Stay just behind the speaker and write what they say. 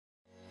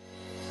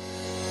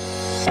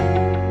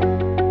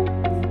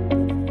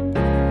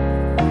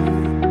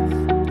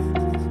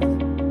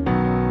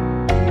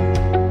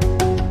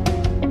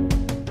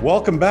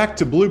Welcome back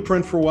to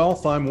Blueprint for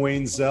Wealth. I'm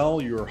Wayne Zell,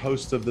 your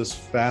host of this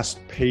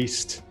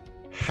fast-paced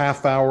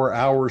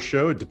hour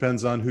show. It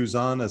depends on who's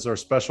on as our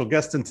special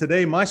guest. And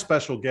today, my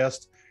special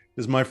guest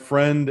is my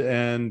friend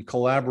and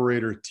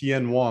collaborator,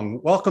 Tien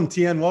Wong. Welcome,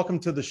 Tien. Welcome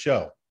to the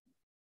show.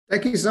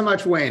 Thank you so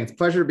much, Wayne. It's a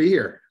pleasure to be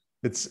here.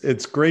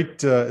 It's great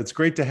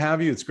to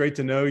have you. It's great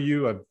to know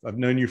you. I've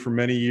known you for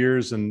many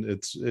years, and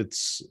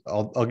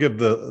I'll give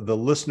the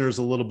listeners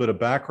a little bit of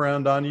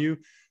background on you.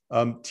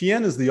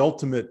 Tien is the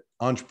ultimate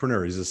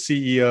entrepreneur. He's a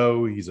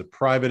CEO. He's a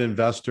private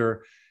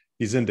investor.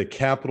 He's into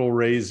capital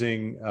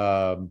raising.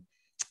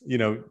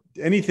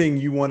 Anything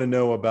you want to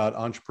know about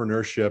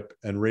entrepreneurship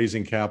and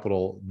raising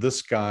capital,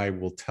 this guy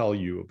will tell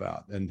you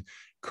about. And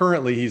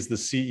currently, he's the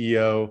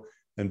CEO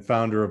and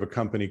founder of a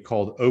company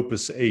called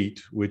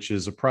Opus8, which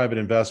is a private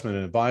investment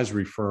and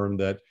advisory firm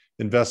that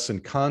invests in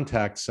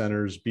contact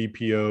centers,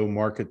 BPO,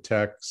 market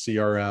tech,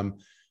 CRM,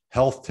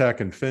 health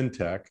tech, and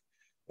fintech.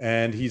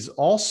 And he's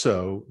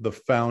also the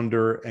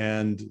founder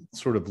and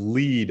sort of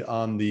lead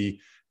on the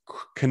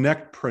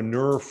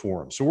CONNECTpreneur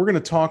forum. So we're going to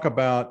talk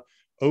about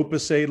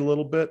Opus8 a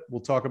little bit. We'll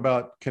talk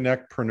about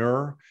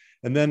CONNECTpreneur,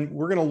 and then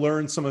we're going to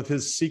learn some of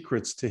his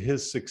secrets to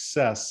his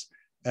success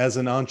as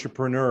an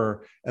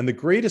entrepreneur and the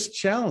greatest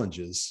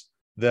challenges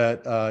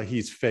that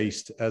he's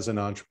faced as an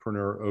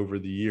entrepreneur over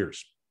the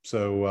years.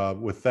 So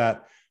with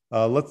that,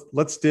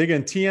 let's dig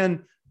in.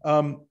 Tien,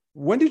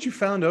 when did you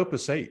found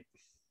Opus8?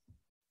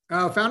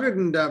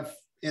 Founded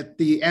at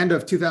the end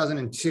of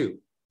 2002.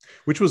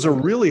 Which was a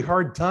really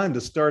hard time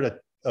to start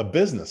a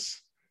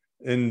business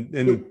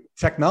in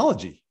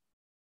technology.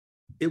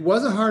 It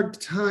was a hard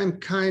time,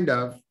 kind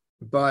of,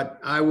 but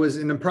I was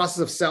in the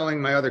process of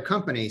selling my other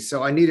company.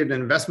 So I needed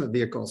an investment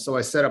vehicle. So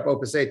I set up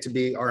Opus8 to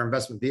be our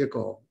investment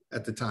vehicle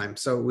at the time.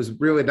 So it was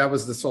really, that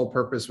was the sole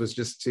purpose, was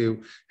just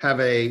to have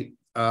an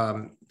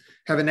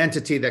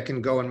entity that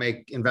can go and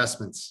make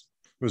investments.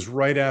 It was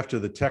right after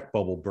the tech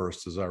bubble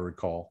burst, as I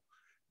recall.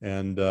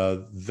 And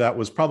that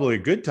was probably a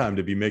good time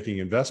to be making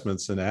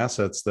investments in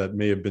assets that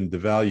may have been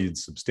devalued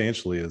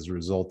substantially as a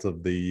result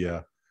of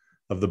the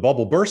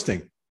bubble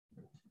bursting.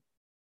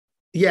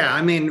 Yeah,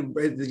 I mean,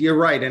 you're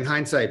right in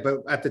hindsight, but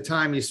at the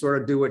time you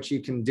sort of do what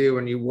you can do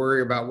and you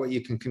worry about what you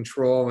can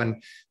control.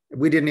 And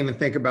we didn't even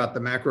think about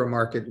the macro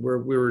market, where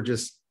we were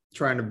just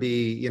trying to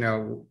be,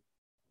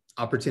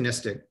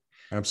 opportunistic.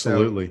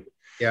 Absolutely. So,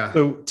 yeah.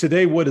 So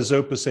today, what does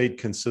Opus8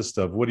 consist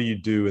of? What do you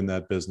do in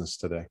that business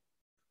today?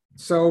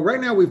 So right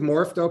now we've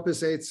morphed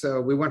Opus8. So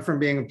we went from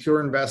being a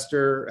pure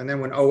investor, and then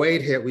when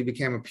 2008 hit, we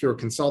became a pure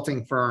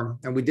consulting firm.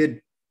 And we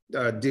did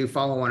do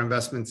follow-on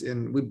investments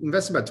we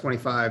invested about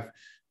 25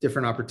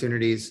 different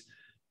opportunities,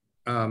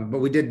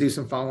 but we did do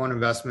some follow-on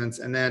investments.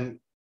 And then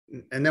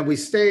we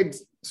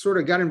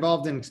got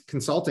involved in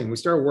consulting. We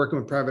started working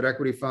with private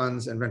equity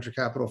funds and venture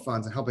capital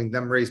funds and helping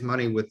them raise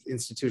money with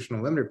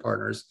institutional limited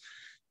partners.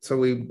 So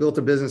we built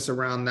a business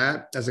around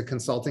that as a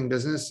consulting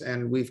business,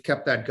 and we've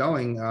kept that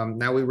going.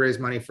 Now we raise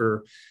money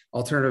for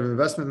alternative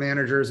investment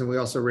managers, and we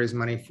also raise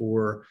money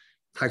for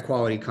high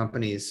quality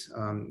companies.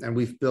 And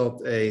we've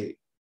built a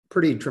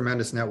pretty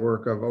tremendous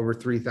network of over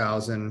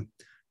 3,000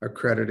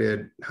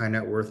 accredited high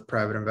net worth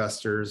private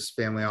investors,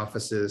 family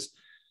offices,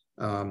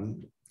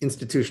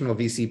 institutional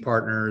VC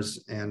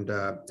partners, and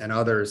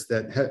others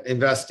that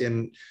invest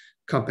in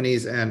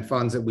companies and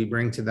funds that we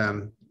bring to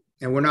them.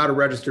 And we're not a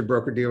registered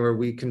broker dealer.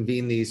 We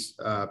convene these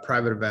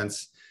private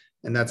events,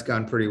 and that's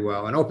gone pretty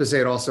well. And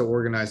Opus8 also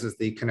organizes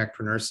the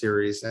CONNECTpreneur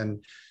series.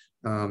 And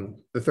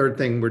the third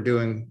thing we're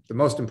doing, the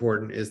most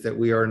important, is that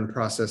we are in the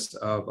process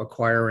of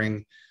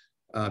acquiring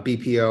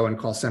BPO and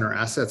call center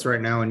assets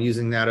right now and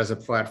using that as a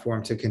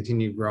platform to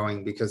continue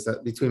growing, because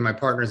between my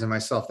partners and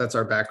myself, that's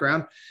our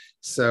background.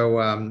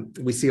 So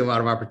we see a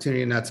lot of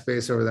opportunity in that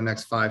space over the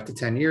next 5 to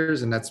 10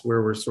 years, and that's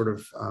where we're sort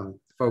of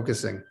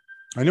focusing.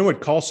 I know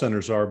what call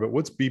centers are, but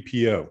what's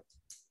BPO?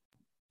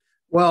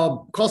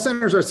 Well, call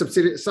centers are a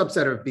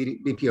subset of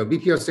BPO.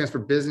 BPO stands for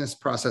business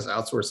process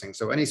outsourcing.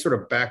 So any sort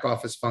of back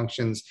office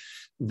functions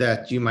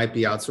that you might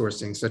be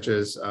outsourcing, such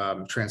as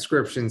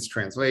transcriptions,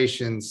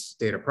 translations,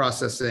 data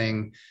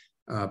processing,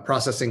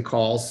 processing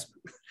calls.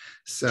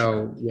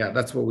 So yeah,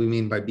 that's what we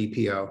mean by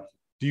BPO.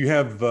 Do you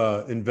have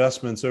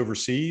investments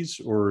overseas,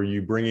 or are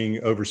you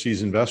bringing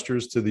overseas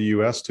investors to the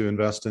US to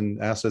invest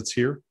in assets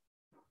here?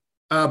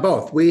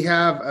 Both. We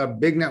have a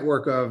big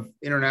network of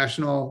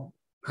international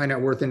high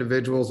net worth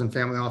individuals and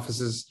family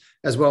offices,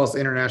 as well as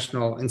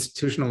international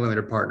institutional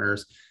limited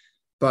partners.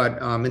 But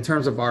in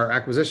terms of our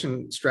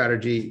acquisition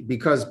strategy,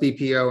 because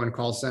BPO and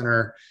call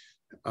center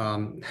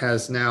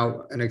has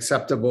now an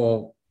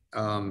acceptable,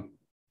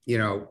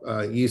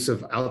 use of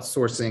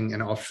outsourcing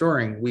and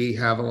offshoring, we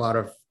have a lot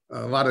of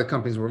the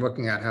companies we're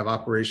looking at have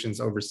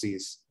operations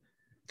overseas.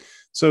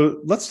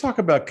 So let's talk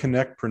about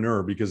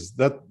CONNECTpreneur, because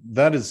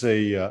that is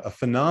a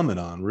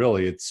phenomenon,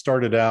 really. It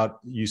started out,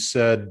 you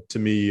said to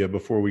me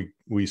before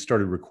we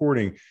started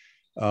recording,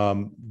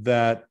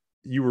 that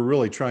you were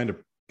really trying to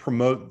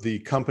promote the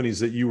companies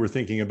that you were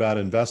thinking about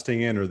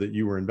investing in or that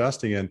you were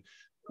investing in.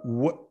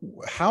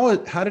 How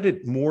did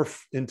it morph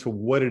into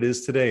what it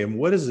is today, and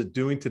what is it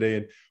doing today?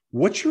 And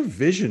What's your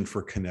vision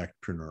for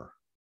CONNECTpreneur?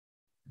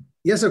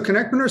 Yeah, so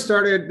CONNECTpreneur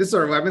started, this is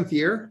our 11th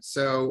year.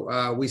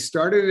 So we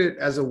started it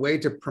as a way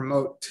to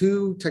promote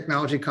two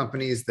technology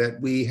companies that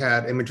we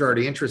had a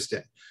majority interest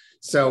in.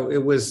 So it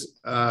was,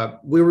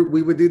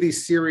 we would do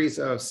these series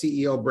of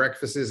CEO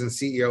breakfasts and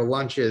CEO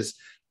lunches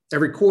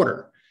every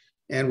quarter.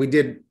 And we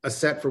did a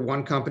set for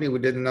one company, we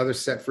did another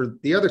set for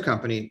the other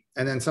company.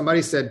 And then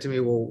somebody said to me,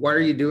 well, why are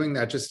you doing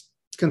that? Just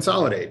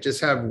consolidate, just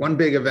have one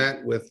big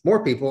event with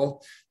more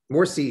people,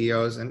 more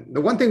CEOs. And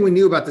the one thing we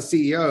knew about the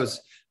CEOs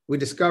we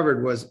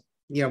discovered was,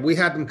 we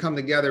had them come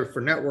together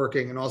for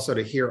networking and also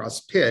to hear us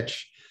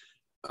pitch.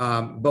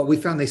 But we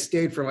found they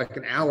stayed for like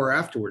an hour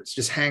afterwards,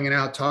 just hanging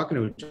out, talking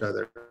to each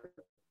other.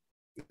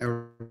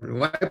 And the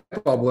light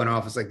bulb went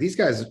off. It's like, these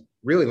guys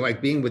really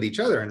like being with each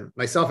other. And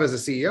myself as a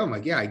CEO, I'm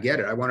like, yeah, I get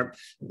it. I want to,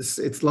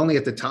 it's lonely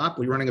at the top.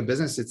 When you're running a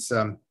business, it's,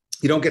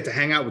 you don't get to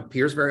hang out with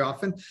peers very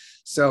often.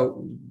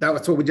 So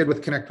that's what we did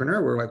with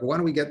CONNECTpreneur. We're like, why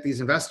don't we get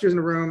these investors in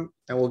the room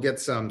and we'll get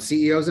some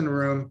CEOs in the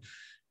room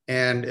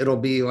and it'll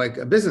be like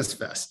a business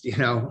fest,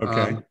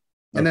 Okay.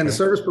 And then the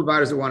service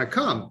providers that want to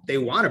come, they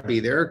want to be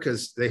there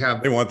because they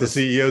want the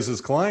CEOs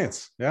as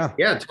clients. Yeah.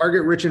 Yeah.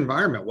 Target rich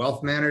environment,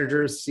 wealth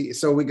managers.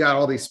 So we got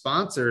all these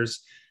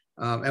sponsors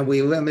and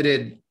we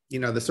limited,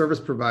 the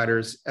service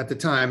providers at the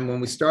time when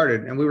we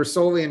started, and we were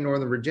solely in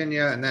Northern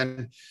Virginia. And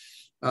then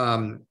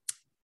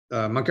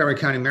Montgomery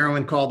County,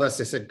 Maryland called us.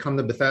 They said, come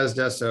to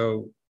Bethesda.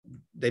 So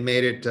they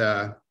made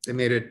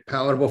it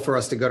palatable for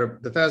us to go to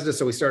Bethesda.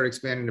 So we started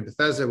expanding to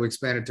Bethesda. We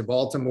expanded to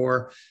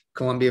Baltimore,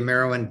 Columbia,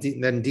 Maryland,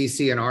 then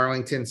DC and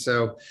Arlington.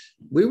 So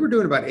we were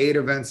doing about 8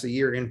 events a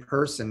year in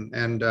person.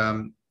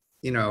 And,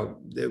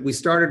 we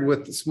started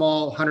with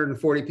small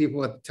 140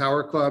 people at the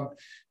Tower Club.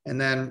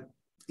 And then,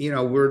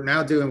 we're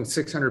now doing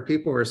 600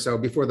 people or so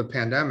before the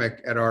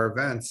pandemic at our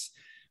events.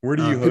 Where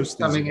do you host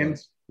these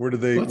events?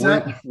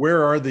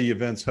 Where are the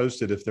events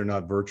hosted if they're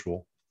not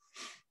virtual?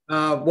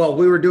 Well,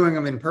 we were doing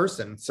them in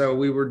person. So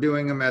we were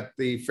doing them at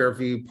the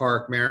Fairview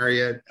Park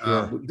Marriott,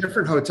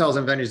 different hotels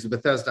and venues, the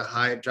Bethesda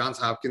Hyatt, Johns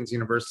Hopkins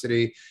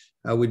University.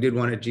 We did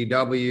one at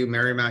GW,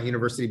 Marymount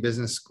University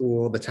Business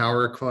School, the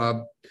Tower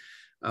Club.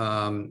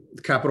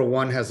 Capital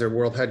One has their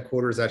world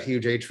headquarters, that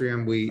huge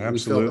atrium.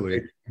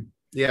 Absolutely.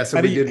 Yeah. So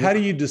how do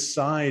you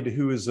decide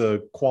who is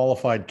a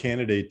qualified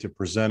candidate to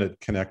present at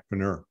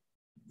CONNECTpreneur?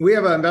 We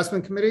have an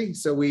investment committee.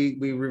 So we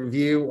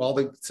review all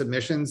the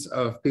submissions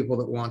of people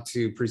that want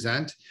to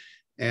present.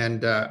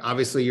 And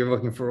obviously you're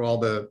looking for all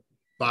the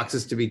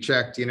boxes to be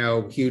checked,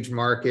 huge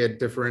market,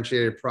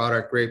 differentiated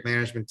product, great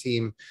management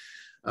team,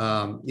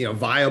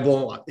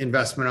 viable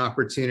investment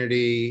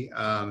opportunity.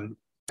 And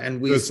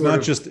it's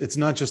not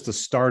just a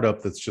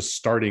startup that's just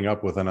starting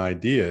up with an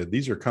idea.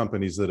 These are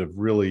companies that have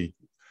really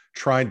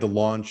tried to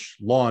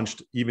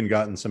launched, even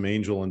gotten some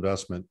angel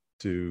investment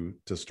to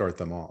start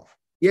them off.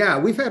 Yeah,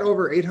 we've had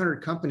over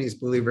 800 companies,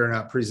 believe it or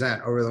not,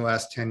 present over the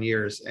last 10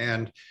 years.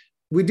 And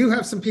we do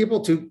have some people,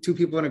 two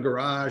people in a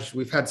garage.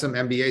 We've had some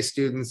MBA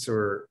students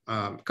or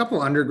a couple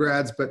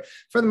undergrads, but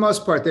for the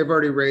most part, they've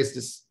already raised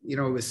this,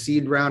 a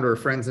seed round or a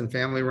friends and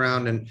family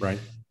round. And right.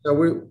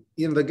 So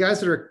the guys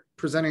that are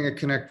presenting at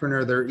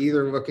CONNECTpreneur, they're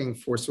either looking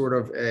for sort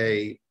of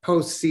a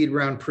post-seed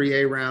round,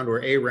 pre-A round,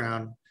 or A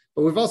round.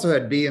 But we've also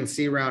had B and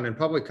C round and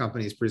public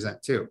companies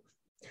present too.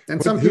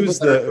 And who's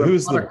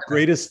the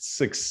greatest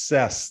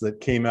success that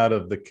came out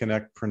of the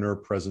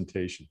CONNECTpreneur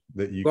presentation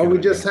that you? Well, we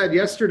just had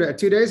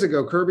 2 days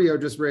ago, Curbio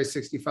just raised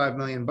 $65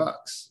 million.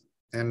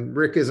 And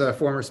Rick is a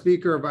former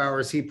speaker of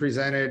ours. He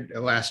presented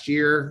last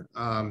year.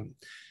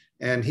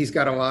 And he's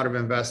got a lot of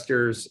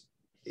investors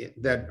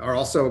that are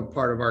also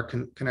part of our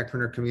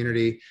CONNECTpreneur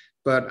community.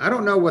 But I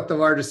don't know what the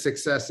largest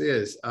success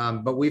is.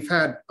 But we've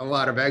had a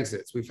lot of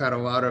exits. We've had a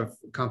lot of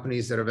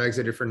companies that have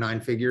exited for 9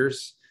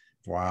 figures.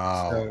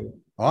 Wow. So,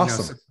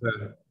 awesome.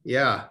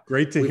 Yeah.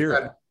 Great to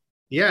hear.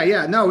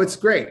 Yeah. No, it's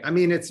great. I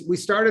mean, we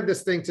started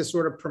this thing to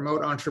sort of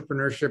promote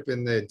entrepreneurship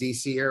in the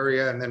DC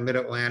area and then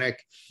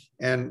Mid-Atlantic.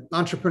 And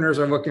entrepreneurs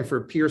are looking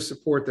for peer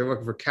support. They're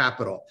looking for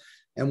capital.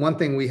 And one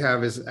thing we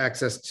have is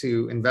access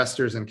to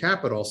investors and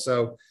capital.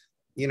 So,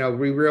 we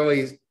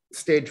really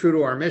stayed true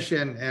to our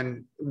mission,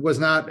 and it was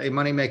not a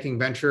money-making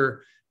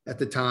venture at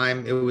the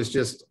time. It was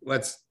just,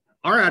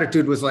 our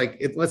attitude was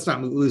like, let's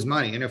not lose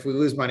money. And if we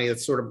lose money,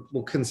 it's sort of,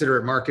 we'll consider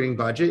it marketing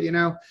budget,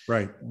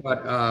 Right.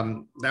 But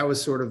that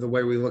was sort of the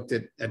way we looked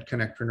at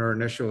CONNECTpreneur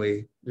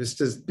initially, just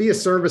to be a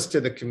service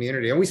to the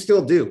community. And we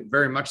still do,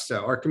 very much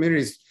so. Our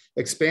community's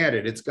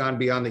expanded. It's gone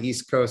beyond the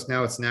East Coast.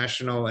 Now it's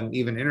national and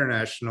even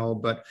international,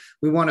 but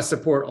we want to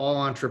support all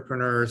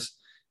entrepreneurs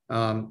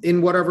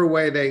in whatever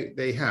way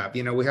they have.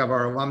 We have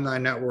our alumni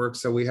network.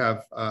 So we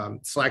have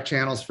Slack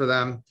channels for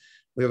them.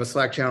 We have a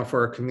Slack channel for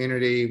our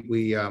community.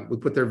 We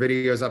put their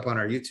videos up on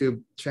our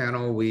YouTube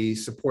channel. We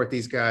support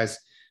these guys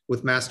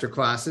with master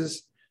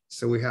classes.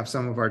 So we have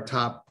some of our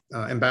top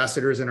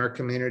ambassadors in our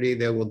community.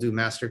 They will do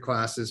master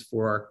classes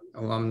for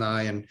our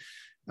alumni. And,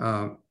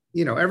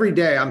 every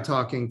day I'm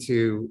talking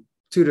to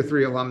 2 to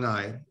 3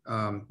 alumni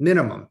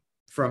minimum,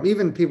 from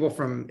even people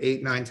from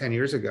 8, 9, 10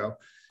 years ago.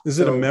 Is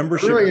it a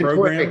membership really enjoy it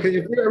program? because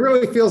it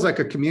really feels like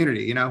a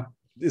community, you know?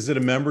 Is it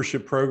a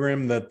membership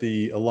program that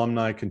the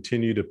alumni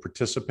continue to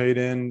participate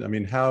in? I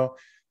mean, how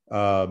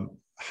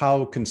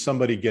can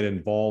somebody get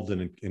involved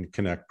in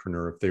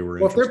CONNECTpreneur if they were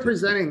Well, if they're interested?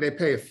 presenting, they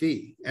pay a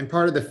fee, and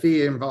part of the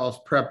fee involves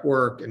prep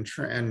work and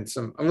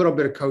a little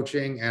bit of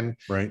coaching. And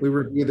Right. we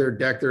review their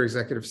deck, their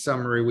executive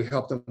summary. We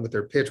help them with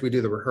their pitch. We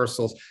do the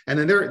rehearsals, and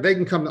then they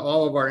can come to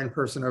all of our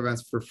in-person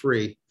events for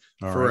free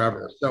All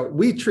forever. right.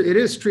 So it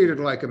is treated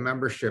like a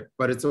membership,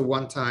 but it's a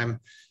one-time,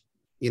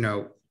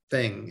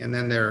 thing, and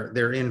then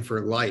they're in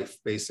for life,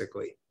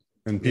 basically.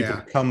 And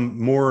people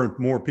come, more and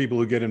more people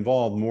who get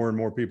involved, more and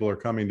more people are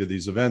coming to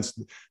these events.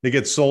 They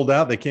get sold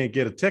out. They can't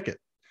get a ticket.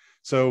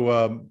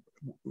 So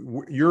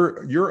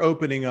you're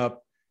opening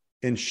up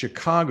in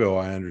Chicago,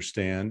 I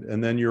understand.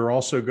 And then you're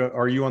also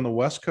are you on the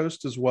West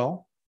Coast as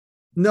well?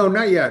 No,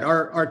 not yet.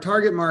 Our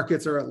target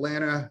markets are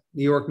Atlanta,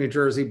 New York, New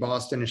Jersey,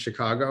 Boston, and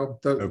Chicago.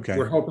 Okay.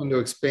 We're hoping to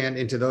expand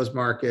into those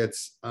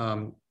markets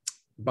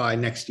by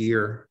next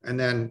year. And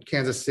then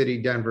Kansas City,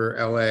 Denver,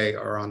 LA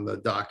are on the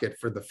docket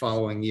for the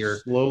following year.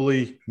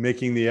 Slowly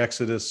making the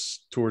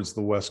exodus towards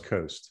the West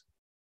Coast.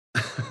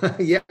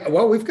 Yeah.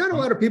 Well, we've got a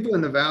lot of people in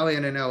the Valley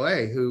and in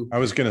LA who. I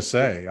was going to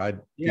say,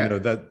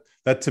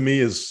 that to me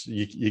is,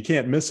 you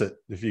can't miss it.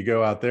 If you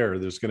go out there,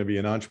 there's going to be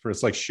an entrepreneur.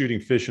 It's like shooting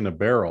fish in a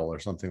barrel or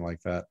something like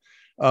that.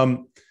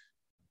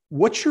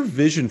 What's your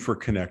vision for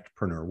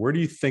CONNECTpreneur? Where do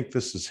you think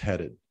this is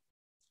headed?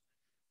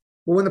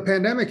 Well, when the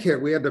pandemic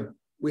hit, we had to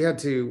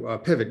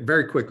pivot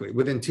very quickly.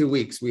 Within 2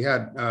 weeks, we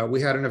had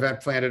an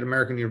event planned at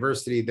American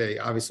University.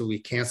 We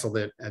canceled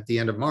it at the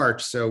end of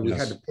March, so we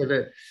had to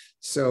pivot.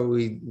 So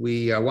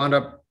we wound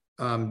up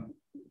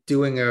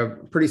doing a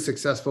pretty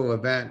successful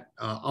event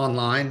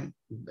online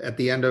at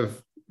the end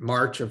of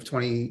March of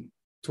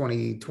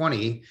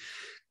 2020,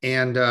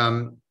 and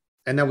then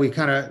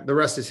the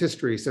rest is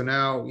history. So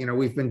now,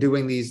 we've been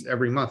doing these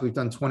every month. We've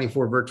done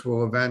 24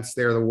 virtual events.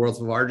 They're the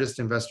world's largest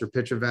investor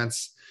pitch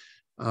events.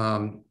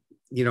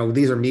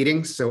 These are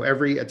meetings, so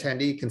every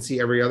attendee can see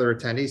every other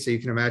attendee. So you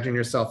can imagine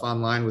yourself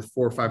online with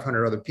 400 or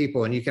 500 other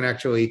people, and you can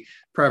actually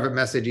private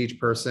message each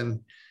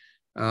person.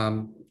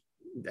 Our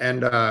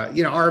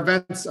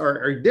events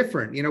are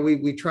different.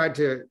 We tried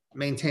to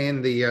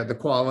maintain the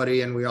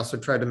quality, and we also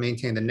tried to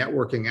maintain the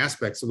networking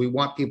aspect. So we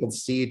want people to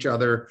see each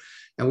other,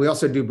 and we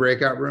also do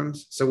breakout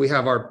rooms. So we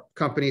have our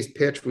companies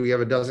pitch. We have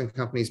a dozen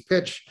companies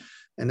pitch.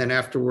 And then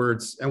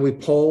afterwards, and we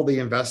poll the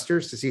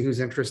investors to see who's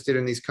interested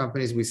in these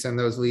companies. We send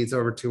those leads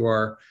over to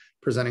our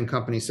presenting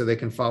companies so they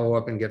can follow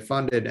up and get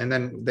funded. And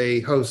then they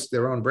host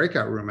their own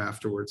breakout room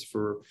afterwards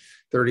for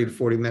 30 to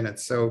 40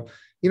 minutes. So,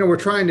 we're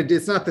trying to do,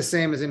 it's not the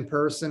same as in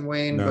person,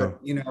 Wayne, but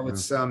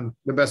it's the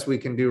best we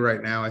can do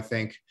right now, I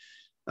think.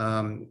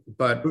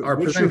 But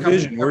what's your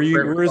vision?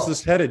 Where is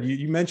this headed?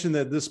 You mentioned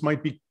that this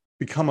might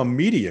become a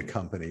media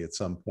company at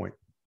some point.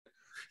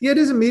 Yeah, it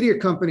is a media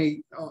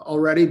company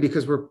already,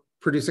 because we're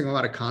producing a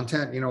lot of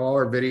content. All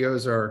our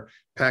videos are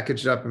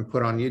packaged up and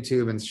put on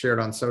YouTube and shared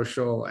on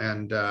social.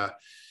 And,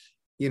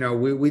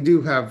 we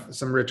do have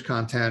some rich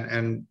content,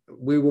 and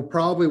we will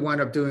probably wind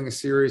up doing a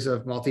series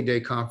of multi-day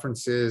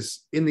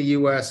conferences in the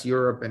US,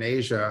 Europe, and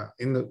Asia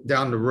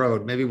down the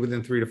road, maybe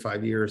within 3 to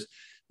 5 years.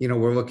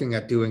 We're looking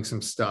at doing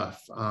some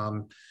stuff.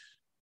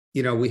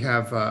 We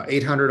have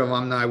 800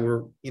 alumni.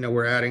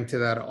 We're adding to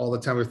that all the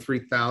time. We have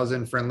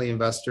 3,000 friendly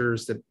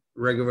investors that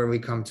regularly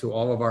come to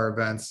all of our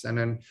events. And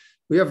then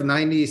we have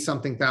 90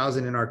 something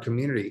thousand in our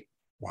community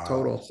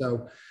total.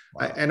 So,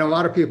 and a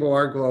lot of people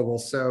are global.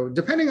 So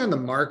depending on the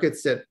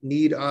markets that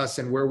need us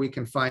and where we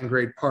can find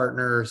great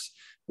partners,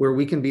 where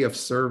we can be of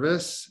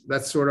service,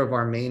 that's sort of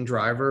our main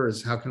driver,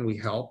 is how can we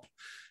help?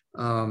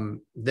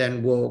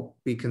 Then we'll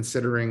be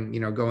considering,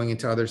 going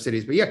into other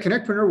cities. But yeah,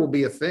 CONNECTpreneur will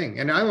be a thing.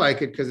 And I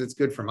like it because it's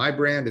good for my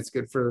brand. It's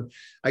good for,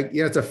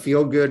 it's a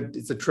feel good,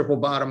 it's a triple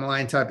bottom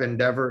line type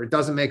endeavor. It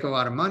doesn't make a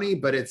lot of money,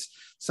 but it's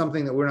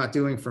something that we're not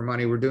doing for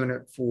money. We're doing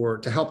it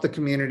to help the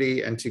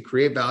community and to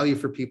create value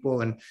for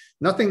people. And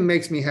nothing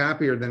makes me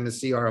happier than to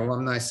see our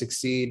alumni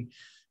succeed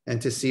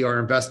and to see our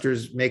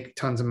investors make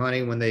tons of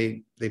money when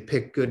they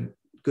pick good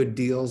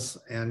deals.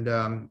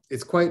 And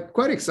it's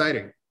quite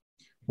exciting.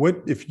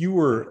 What if you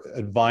were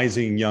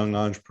advising young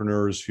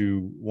entrepreneurs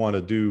who want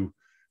to do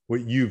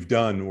what you've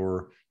done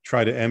or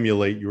try to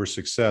emulate your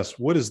success?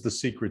 What is the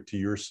secret to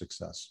your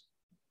success?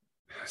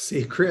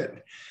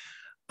 Secret.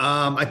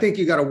 I think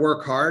you got to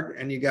work hard,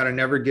 and you got to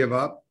never give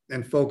up,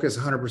 and focus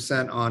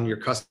 100% on your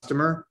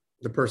customer,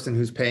 the person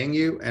who's paying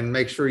you, and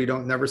make sure you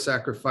don't never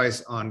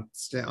sacrifice on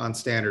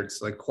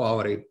standards like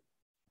quality.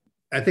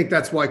 I think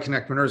that's why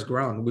CONNECTpreneur has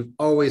grown. We've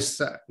always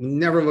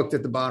never looked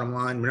at the bottom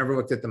line. We never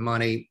looked at the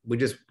money. We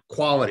just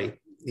quality.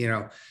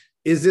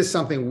 Is this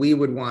something we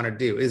would want to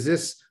do? Is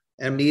this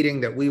a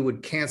meeting that we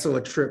would cancel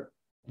a trip,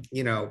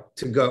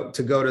 to go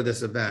to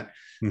this event?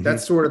 Mm-hmm.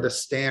 That's sort of the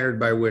standard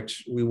by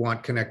which we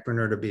want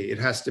CONNECTpreneur to be. It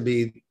has to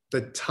be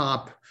the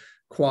top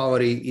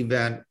quality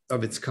event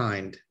of its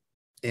kind.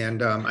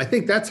 And I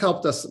think that's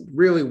helped us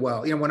really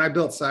well. When I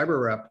built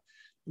CyberRep,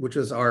 which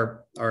was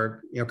our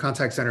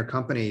contact center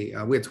company.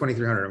 We had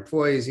 2,300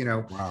 employees.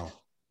 Wow.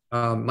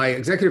 My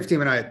executive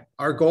team and I,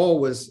 our goal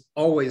was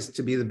always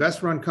to be the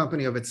best run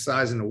company of its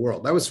size in the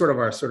world. That was sort of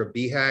our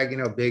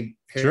BHAG, big,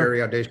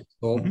 hairy, audacious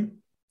goal. Mm-hmm.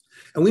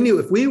 And we knew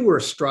if we were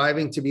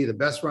striving to be the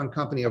best run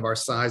company of our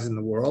size in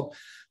the world,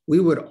 we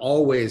would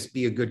always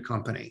be a good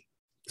company.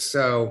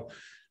 So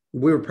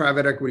we were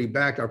private equity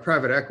backed. Our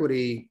private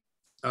equity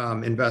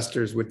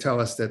investors would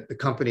tell us that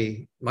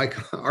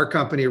our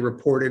company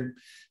reported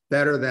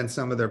better than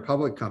some of their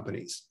public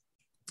companies.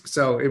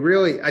 So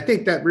I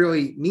think that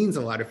really means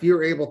a lot. If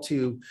you're able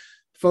to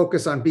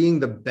focus on being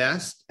the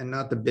best and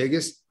not the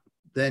biggest,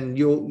 then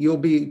you'll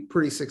be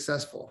pretty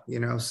successful,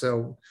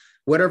 so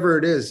whatever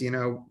it is,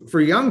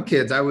 for young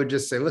kids, I would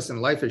just say,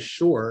 listen, life is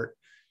short.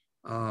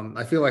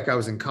 I feel like I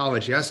was in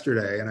college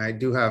yesterday, and I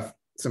do have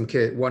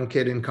one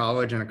kid in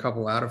college and a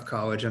couple out of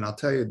college. And I'll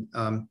tell you,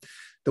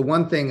 the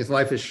one thing is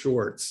life is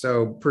short.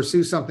 So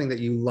pursue something that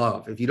you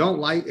love. If you don't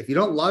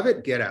love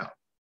it, get out,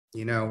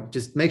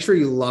 just make sure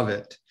you love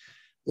it.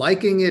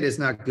 Liking it is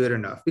not good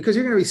enough because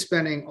you're going to be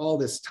spending all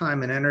this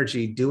time and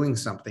energy doing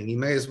something. You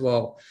may as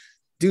well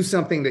do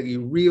something that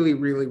you really,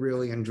 really,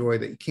 really enjoy,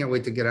 that you can't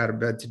wait to get out of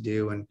bed to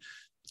do. And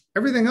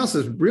everything else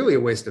is really a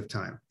waste of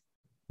time.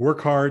 Work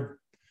hard,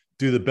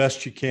 do the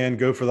best you can,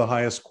 go for the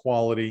highest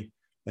quality,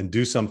 and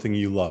do something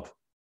you love.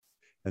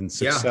 And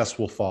success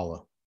will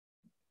follow.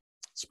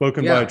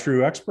 Spoken by a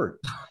true expert.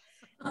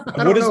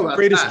 What is the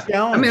greatest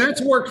challenge? I mean,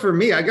 it's worked for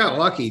me. I got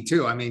lucky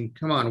too. I mean,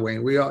 come on,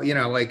 Wayne. We all,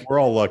 we're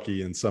all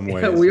lucky in some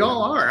ways. We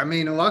all are. I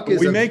mean, luck is.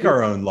 We make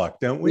our own luck,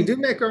 don't we? We do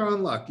make our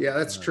own luck. Yeah,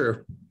 that's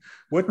true.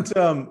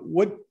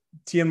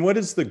 Tien, what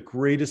is the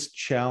greatest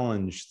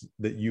challenge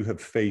that you have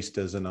faced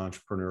as an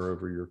entrepreneur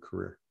over your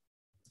career?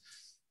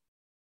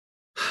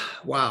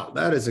 Wow,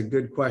 that is a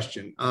good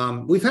question.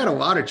 We've had a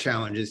lot of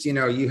challenges.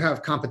 You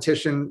have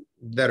competition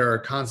that are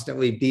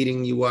constantly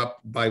beating you up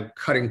by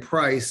cutting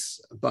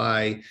price,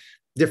 by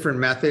different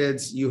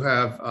methods. You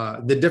have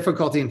the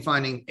difficulty in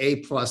finding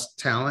A+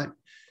 talent.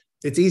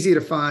 It's easy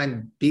to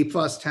find B+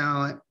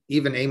 talent,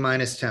 even A-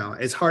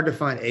 talent. It's hard to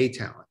find A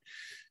talent.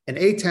 And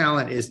A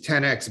talent is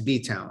 10x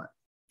B talent.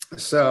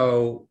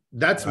 So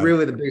that's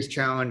really the biggest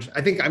challenge.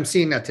 I think I'm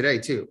seeing that today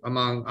too,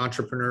 among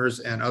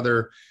entrepreneurs and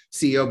other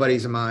CEO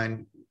buddies of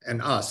mine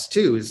and us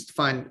too, is to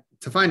find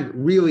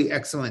really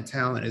excellent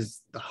talent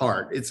is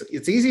hard.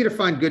 It's easy to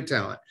find good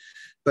talent,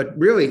 but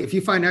really, if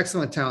you find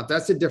excellent talent,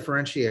 that's a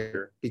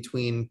differentiator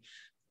between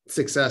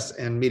success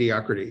and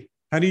mediocrity.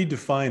 How do you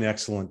define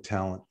excellent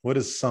talent? What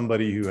is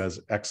somebody who has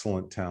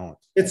excellent talent?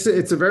 It's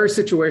a very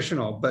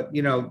situational, but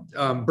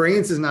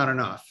brains is not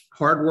enough.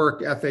 Hard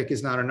work ethic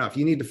is not enough.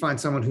 You need to find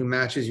someone who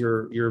matches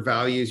your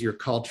values, your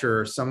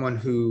culture, someone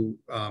who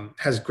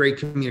has great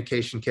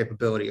communication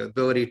capability,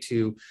 ability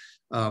to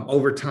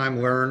over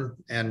time learn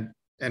and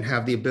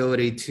have the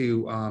ability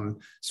to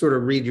sort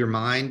of read your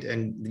mind,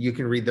 and you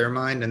can read their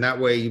mind. And that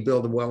way you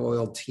build a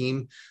well-oiled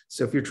team.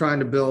 So if you're trying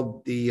to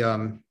build the,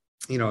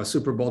 a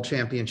Super Bowl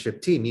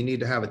championship team, you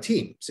need to have a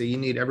team. So you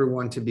need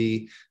everyone to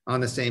be on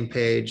the same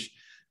page.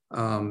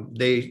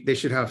 They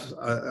should have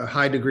a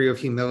high degree of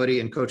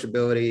humility and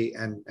coachability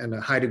and a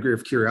high degree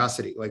of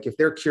curiosity. Like if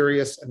they're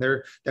curious and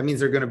that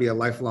means they're going to be a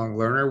lifelong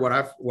learner.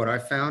 What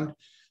I've found,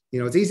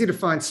 it's easy to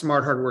find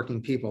smart,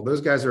 hardworking people. Those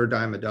guys are a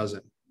dime a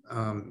dozen.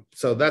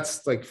 So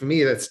that's like, for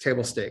me, that's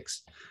table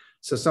stakes.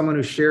 So someone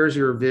who shares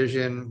your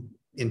vision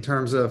in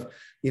terms of,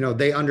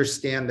 they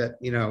understand that,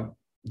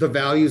 the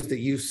values that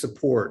you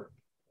support,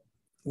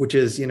 which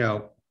is,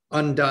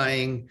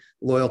 undying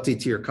loyalty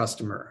to your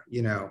customer,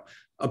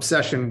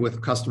 obsession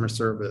with customer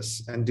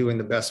service and doing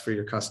the best for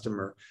your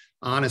customer,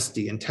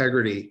 honesty,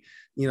 integrity,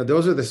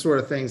 those are the sort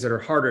of things that are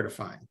harder to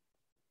find.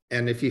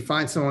 And if you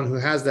find someone who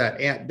has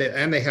that,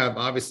 and they have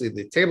obviously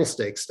the table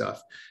stakes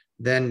stuff,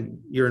 then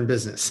you're in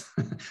business.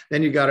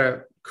 Then you got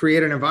to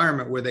create an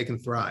environment where they can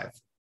thrive.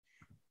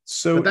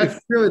 So that's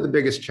really the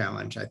biggest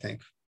challenge, I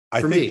think.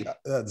 I think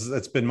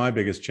that's been my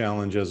biggest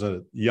challenge as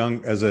a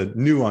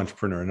new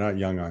entrepreneur, not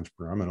young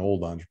entrepreneur. I'm an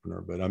old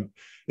entrepreneur, but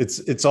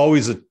it's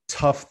always a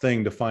tough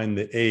thing to find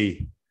the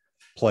A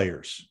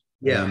players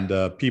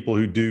and people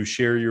who do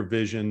share your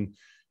vision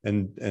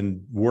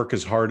and work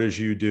as hard as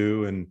you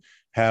do and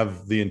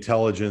have the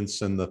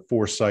intelligence and the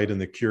foresight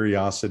and the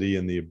curiosity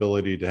and the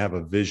ability to have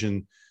a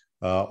vision.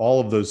 All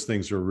of those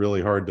things are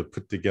really hard to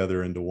put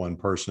together into one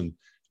person.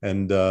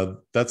 And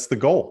that's the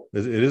goal.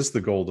 It is the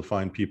goal to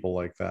find people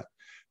like that.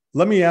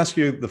 Let me ask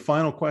you, the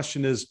final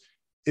question is,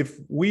 if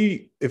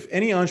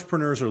any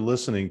entrepreneurs are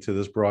listening to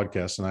this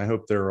broadcast, and I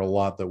hope there are a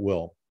lot that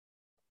will,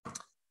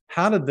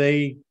 how do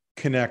they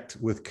connect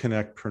with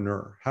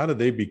CONNECTpreneur? How do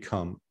they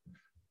become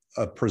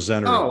a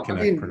presenter at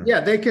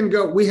CONNECTpreneur? They can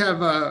go. We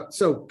have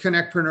so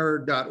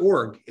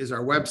CONNECTpreneur.org is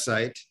our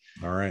website.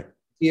 All right.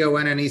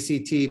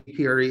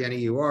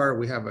 CONNECTpreneur.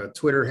 We have a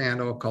Twitter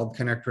handle called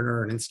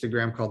CONNECTpreneur, an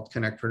Instagram called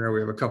CONNECTpreneur. We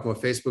have a couple of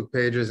Facebook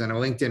pages and a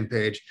LinkedIn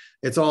page.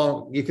 It's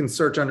all, you can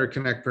search under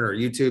CONNECTpreneur.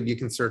 YouTube, you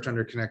can search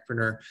under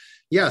CONNECTpreneur.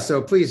 Yeah,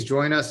 so please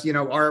join us.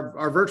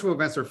 Our virtual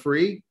events are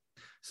free.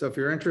 So if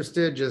you're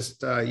interested,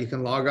 just you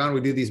can log on.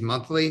 We do these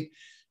monthly,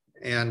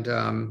 and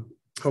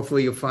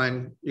hopefully you'll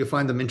find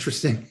them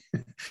interesting,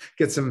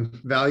 get some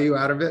value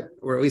out of it,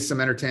 or at least some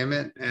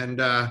entertainment. And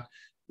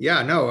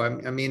yeah, no,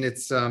 I mean,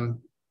 it's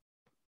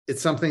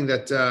something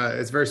that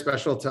is very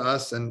special to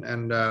us,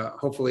 and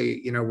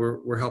hopefully,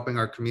 we're helping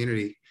our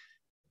community.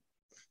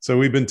 So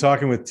we've been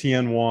talking with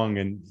Tien Wong,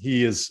 and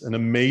he is an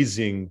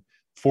amazing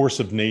force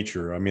of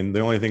nature. I mean, the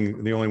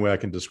only way I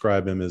can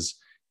describe him is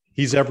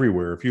he's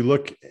everywhere. If you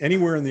look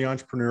anywhere in the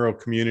entrepreneurial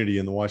community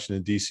in the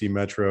Washington, D.C.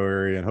 metro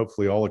area, and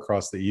hopefully all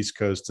across the East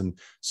Coast and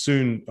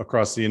soon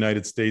across the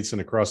United States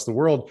and across the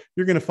world,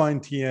 you're going to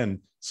find Tien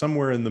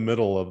somewhere in the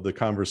middle of the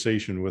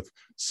conversation with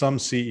some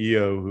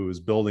CEO who is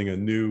building a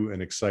new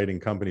and exciting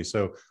company.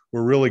 So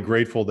we're really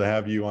grateful to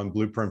have you on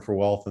Blueprint for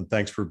Wealth, and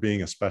thanks for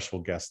being a special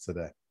guest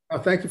today. Oh,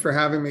 thank you for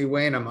having me,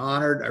 Wayne. I'm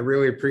honored. I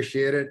really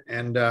appreciate it.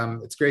 And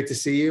it's great to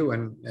see you,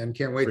 and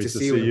can't wait to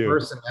see you in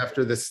person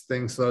after this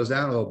thing slows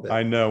down a little bit.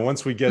 I know,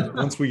 once we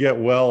get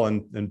well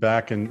and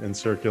back in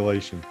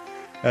circulation.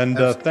 And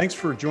thanks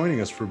for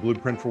joining us for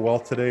Blueprint for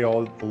Wealth today,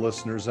 all the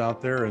listeners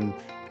out there. And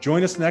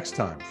join us next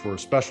time for a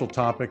special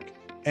topic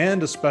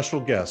and a special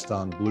guest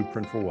on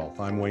Blueprint for Wealth.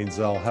 I'm Wayne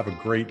Zell. Have a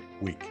great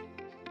week.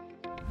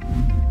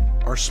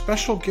 Our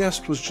special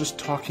guest was just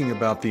talking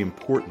about the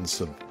importance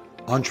of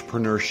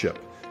entrepreneurship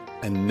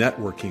and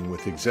networking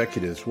with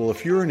executives. Well,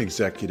 if you're an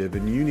executive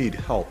and you need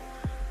help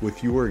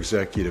with your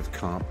executive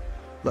comp,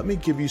 let me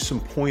give you some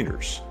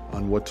pointers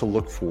on what to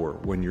look for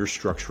when you're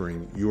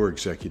structuring your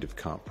executive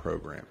comp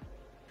program.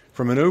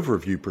 From an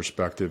overview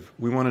perspective,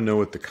 we want to know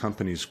what the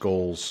company's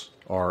goals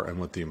are and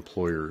what the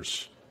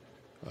employees'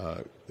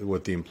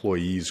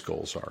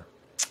 goals are.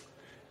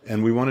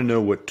 And we want to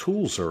know what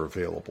tools are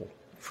available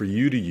for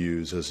you to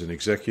use as an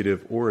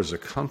executive or as a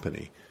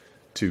company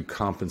to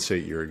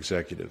compensate your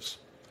executives.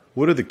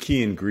 What are the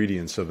key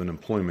ingredients of an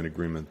employment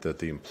agreement that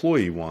the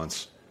employee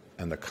wants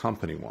and the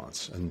company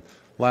wants? And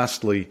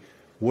lastly,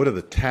 what are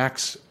the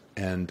tax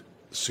and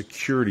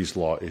securities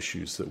law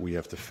issues that we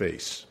have to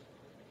face?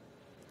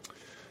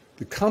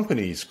 The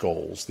company's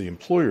goals, the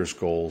employer's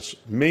goals,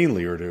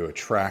 mainly are to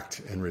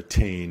attract and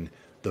retain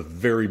the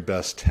very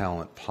best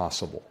talent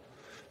possible.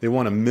 They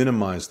want to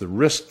minimize the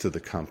risk to the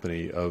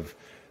company of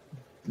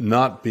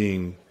not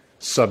being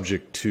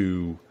subject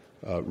to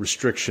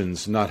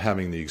restrictions, not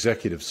having the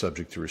executive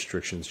subject to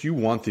restrictions. You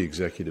want the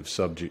executive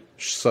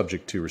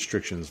subject to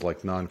restrictions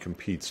like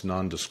non-competes,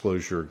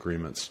 non-disclosure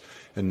agreements,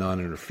 and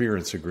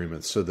non-interference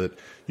agreements so that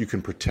you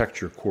can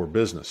protect your core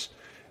business.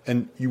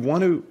 And you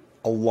want to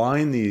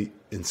align the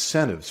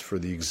incentives for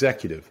the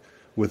executive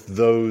with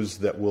those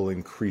that will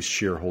increase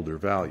shareholder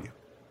value.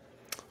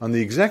 On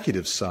the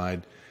executive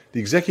side, the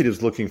executive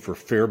is looking for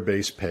fair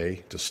base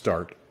pay to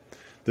start.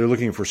 They're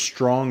looking for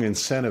strong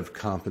incentive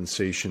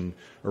compensation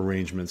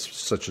arrangements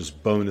such as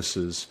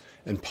bonuses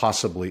and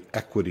possibly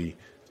equity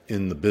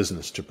in the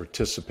business to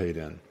participate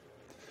in.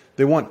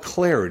 They want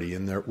clarity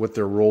in what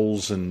their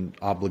roles and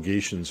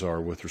obligations are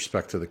with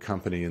respect to the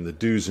company and the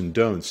do's and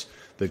don'ts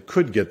that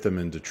could get them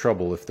into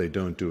trouble if they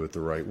don't do it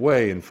the right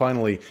way. And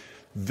finally,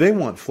 they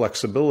want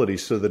flexibility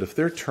so that if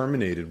they're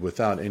terminated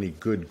without any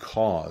good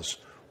cause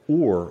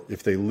or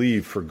if they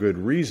leave for good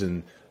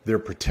reason, they're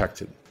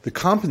protected. The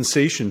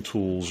compensation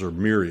tools are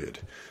myriad,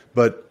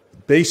 but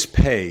base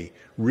pay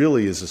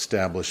really is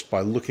established by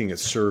looking at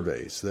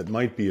surveys that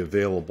might be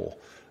available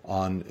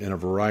in a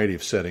variety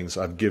of settings.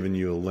 I've given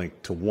you a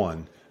link to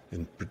one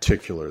in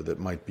particular that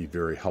might be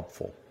very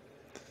helpful.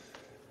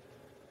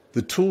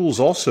 The tools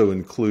also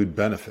include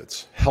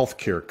benefits,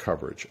 healthcare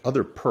coverage,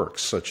 other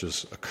perks such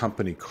as a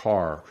company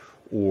car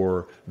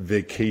or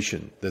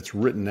vacation that's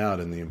written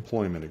out in the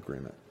employment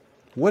agreement.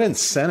 What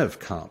incentive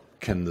comp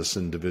can this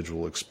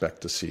individual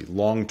expect to see?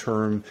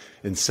 Long-term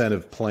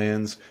incentive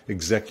plans,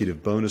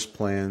 executive bonus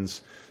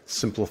plans,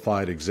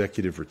 simplified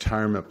executive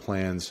retirement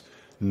plans,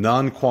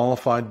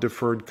 non-qualified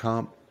deferred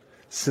comp,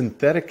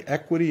 synthetic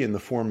equity in the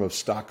form of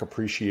stock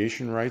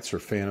appreciation rights or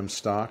phantom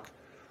stock,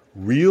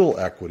 real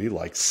equity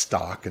like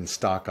stock and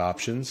stock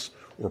options,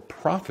 or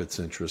profits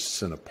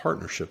interests in a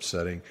partnership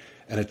setting,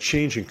 and a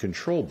change in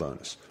control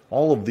bonus.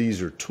 All of these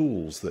are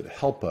tools that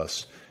help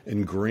us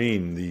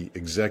ingrain the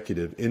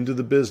executive into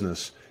the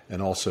business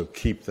and also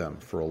keep them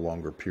for a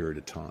longer period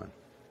of time.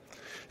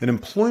 An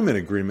employment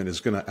agreement is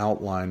going to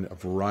outline a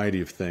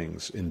variety of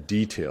things in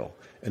detail,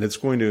 and it's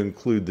going to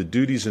include the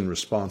duties and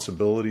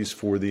responsibilities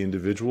for the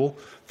individual,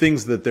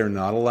 things that they're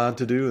not allowed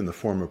to do in the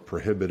form of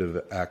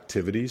prohibitive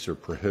activities or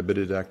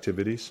prohibited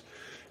activities.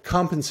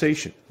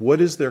 Compensation, what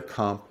is their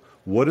comp,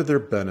 what are their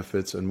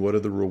benefits, and what are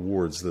the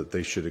rewards that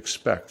they should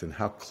expect, and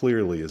how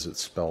clearly is it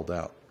spelled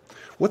out?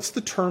 What's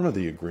the term of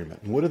the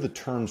agreement, and what are the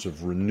terms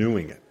of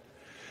renewing it?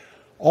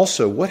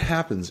 Also, what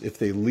happens if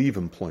they leave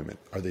employment?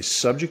 Are they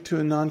subject to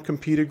a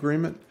non-compete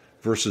agreement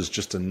versus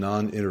just a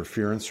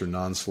non-interference or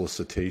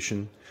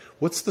non-solicitation?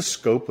 What's the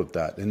scope of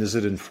that, and is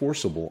it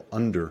enforceable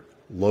under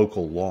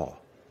local law?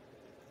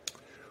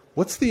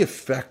 What's the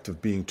effect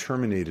of being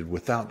terminated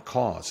without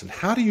cause, and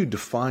how do you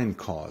define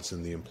cause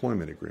in the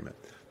employment agreement?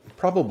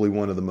 probably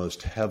one of the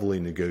most heavily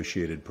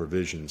negotiated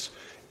provisions,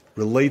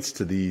 relates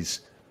to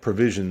these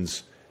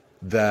provisions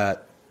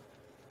that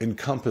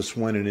encompass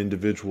when an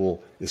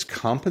individual is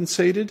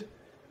compensated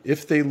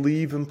if they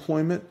leave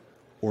employment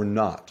or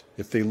not.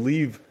 If they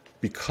leave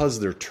because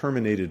they're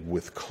terminated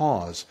with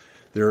cause,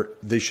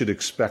 they should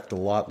expect a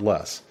lot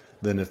less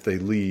than if they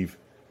leave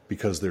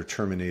because they're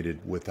terminated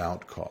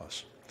without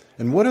cause.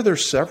 And what are their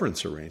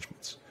severance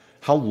arrangements?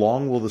 How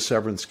long will the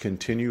severance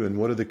continue, and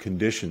what are the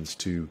conditions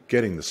to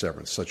getting the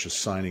severance, such as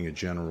signing a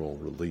general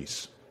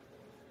release?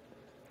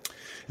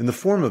 In the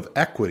form of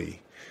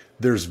equity,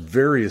 there's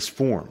various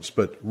forms,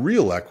 but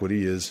real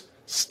equity is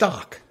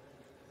stock,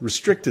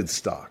 restricted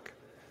stock,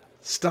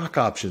 stock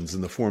options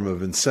in the form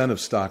of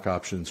incentive stock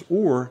options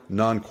or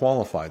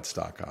non-qualified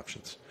stock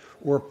options,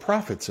 or a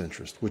profits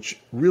interest, which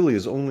really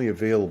is only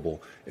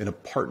available in a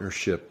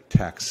partnership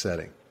tax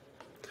setting.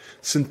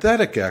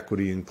 Synthetic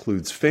equity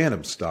includes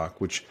phantom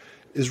stock, which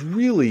is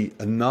really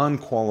a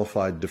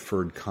non-qualified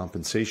deferred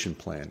compensation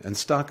plan, and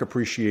stock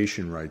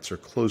appreciation rights are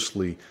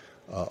closely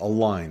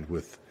aligned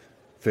with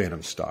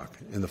phantom stock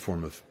in the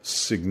form of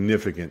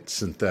significant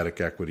synthetic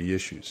equity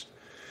issues.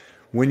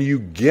 When you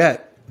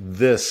get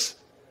this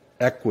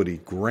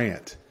equity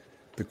grant,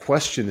 the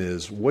question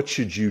is, what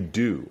should you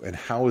do and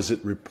how is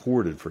it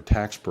reported for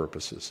tax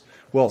purposes?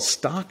 Well,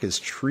 stock is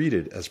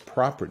treated as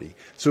property.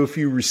 So if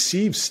you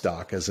receive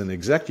stock as an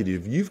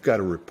executive, you've got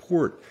to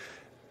report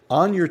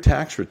on your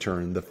tax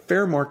return the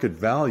fair market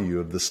value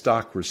of the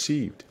stock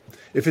received.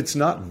 If it's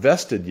not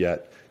vested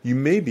yet, you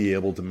may be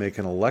able to make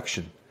an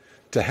election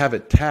to have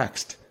it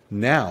taxed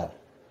now,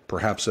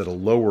 perhaps at a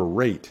lower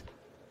rate,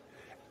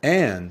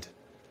 and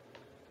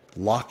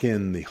lock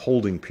in the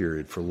holding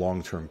period for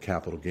long-term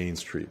capital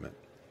gains treatment.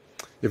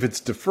 If it's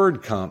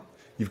deferred comp,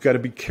 you've got to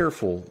be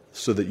careful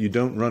so that you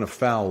don't run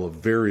afoul of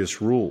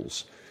various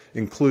rules,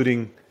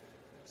 including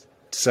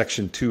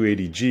Section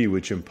 280G,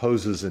 which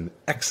imposes an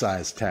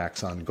excise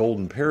tax on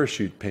golden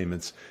parachute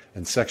payments,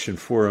 and Section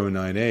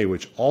 409A,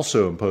 which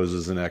also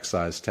imposes an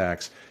excise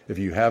tax if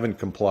you haven't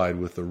complied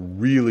with the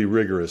really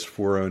rigorous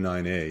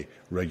 409A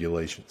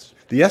regulations.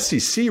 The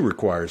SEC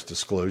requires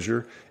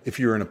disclosure if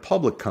you're in a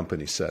public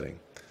company setting.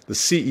 The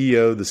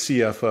CEO, the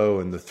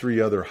CFO, and the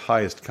three other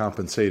highest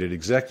compensated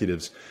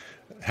executives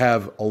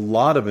have a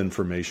lot of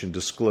information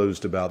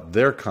disclosed about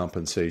their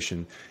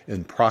compensation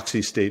in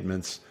proxy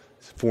statements,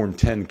 Form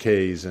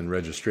 10-Ks, and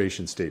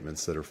registration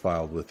statements that are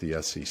filed with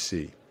the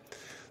SEC.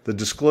 The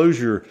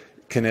disclosure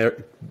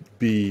can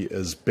be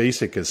as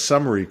basic as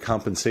summary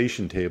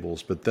compensation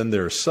tables, but then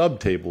there are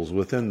subtables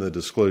within the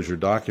disclosure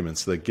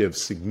documents that give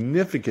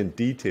significant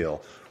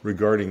detail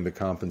regarding the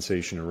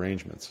compensation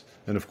arrangements.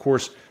 And of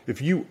course,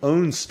 if you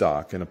own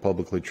stock in a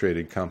publicly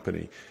traded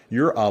company,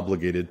 you're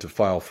obligated to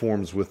file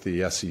forms with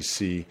the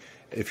SEC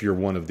if you're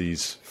one of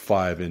these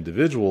 5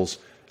 individuals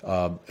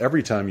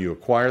every time you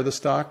acquire the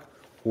stock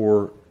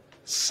or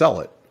sell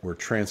it or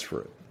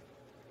transfer it.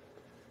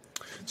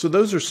 So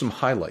those are some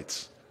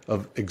highlights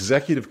of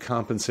executive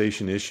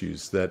compensation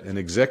issues that an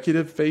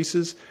executive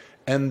faces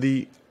and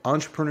the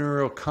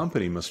entrepreneurial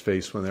company must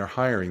face when they're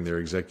hiring their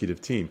executive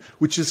team,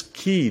 which is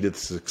key to the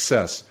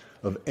success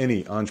of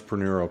any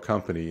entrepreneurial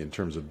company in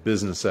terms of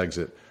business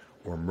exit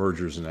or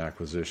mergers and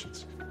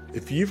acquisitions.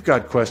 If you've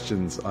got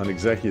questions on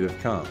executive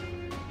comp,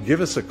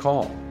 give us a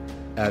call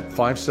at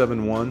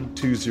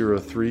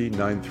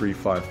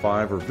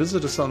 571-203-9355 or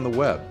visit us on the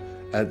web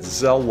at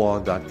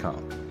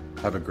zellaw.com.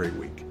 Have a great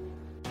week.